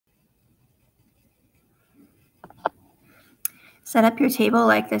Set up your table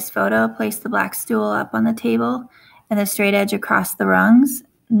like this photo. Place the black stool up on the table and the straight edge across the rungs.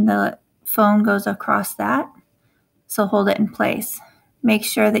 And the phone goes across that. So hold it in place. Make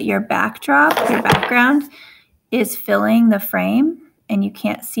sure that your backdrop, your background, is filling the frame and you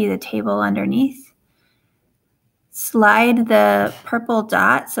can't see the table underneath. Slide the purple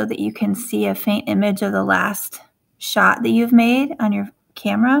dot so that you can see a faint image of the last shot that you've made on your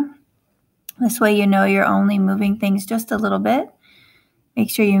camera. This way you know you're only moving things just a little bit. Make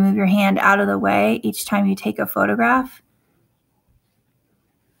sure you move your hand out of the way each time you take a photograph.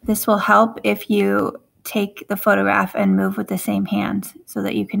 This will help if you take the photograph and move with the same hand so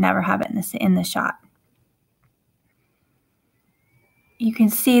that you can never have it in the shot. You can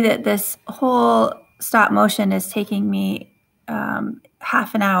see that this whole stop motion is taking me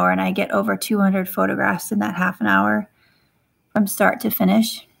half an hour, and I get over 200 photographs in that half an hour from start to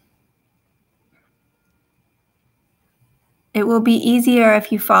finish. It will be easier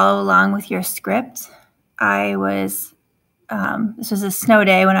if you follow along with your script. This was a snow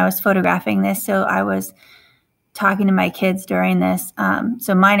day when I was photographing this, so I was talking to my kids during this.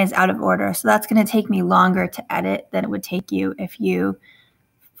 So mine is out of order. So that's going to take me longer to edit than it would take you if you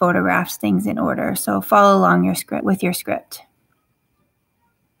photographed things in order. So follow along with your script.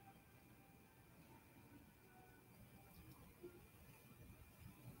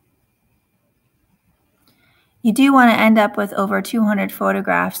 You do want to end up with over 200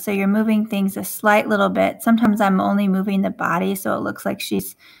 photographs, so you're moving things a slight little bit. Sometimes I'm only moving the body so it looks like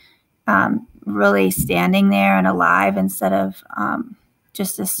she's really standing there and alive instead of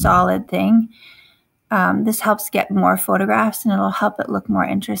just a solid thing. This helps get more photographs, and it'll help it look more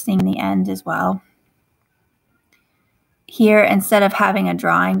interesting in the end as well. Here, instead of having a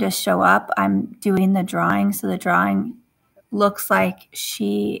drawing just show up, I'm doing the drawing, so the drawing looks like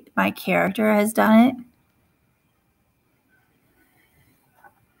my character has done it.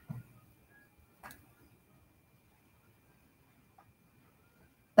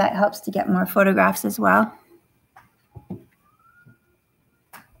 That helps to get more photographs as well.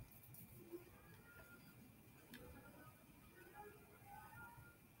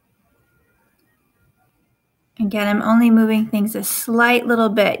 Again, I'm only moving things a slight little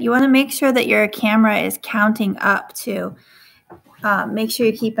bit. You want to make sure that your camera is counting up too. Make sure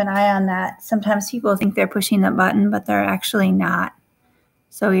you keep an eye on that. Sometimes people think they're pushing the button, but they're actually not.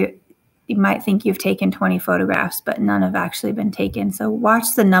 So you might think you've taken 20 photographs, but none have actually been taken. So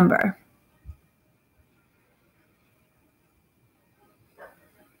watch the number.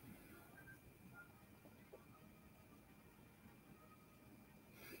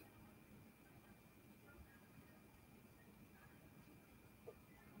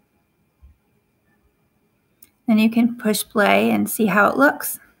 Then you can push play and see how it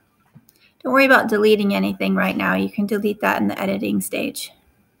looks. Don't worry about deleting anything right now. You can delete that in the editing stage.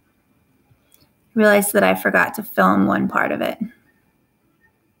 Realize that I forgot to film one part of it.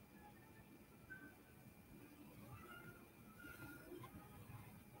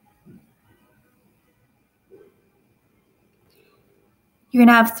 You're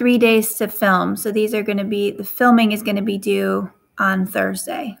gonna have 3 days to film. So the filming is gonna be due on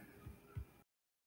Thursday.